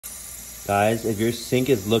Guys, if your sink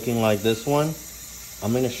is looking like this one,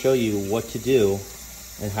 I'm gonna show you what to do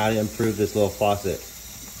and how to improve this little faucet.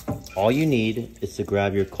 All you need is to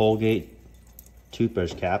grab your Colgate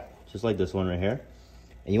toothbrush cap, just like this one right here.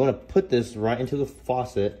 And you wanna put this right into the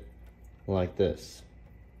faucet like this.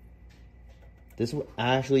 This will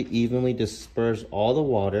actually evenly disperse all the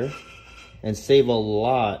water and save a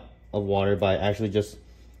lot of water by actually just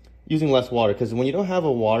using less water. Because when you don't have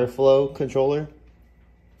a water flow controller,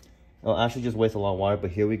 it'll actually just waste a lot of water.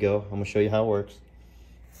 But here we go. I'm gonna show you how it works.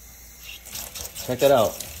 Check that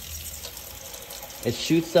out. It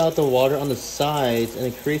shoots out the water on the sides and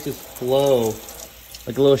it creates this flow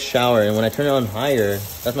like a little shower. And when I turn it on higher,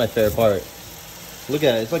 that's my favorite part. Look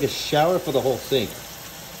at it. It's like a shower for the whole sink.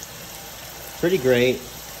 Pretty great.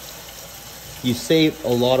 You save a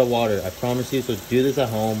lot of water, I promise you. So do this at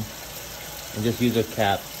home and just use a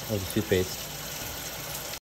cap of the toothpaste.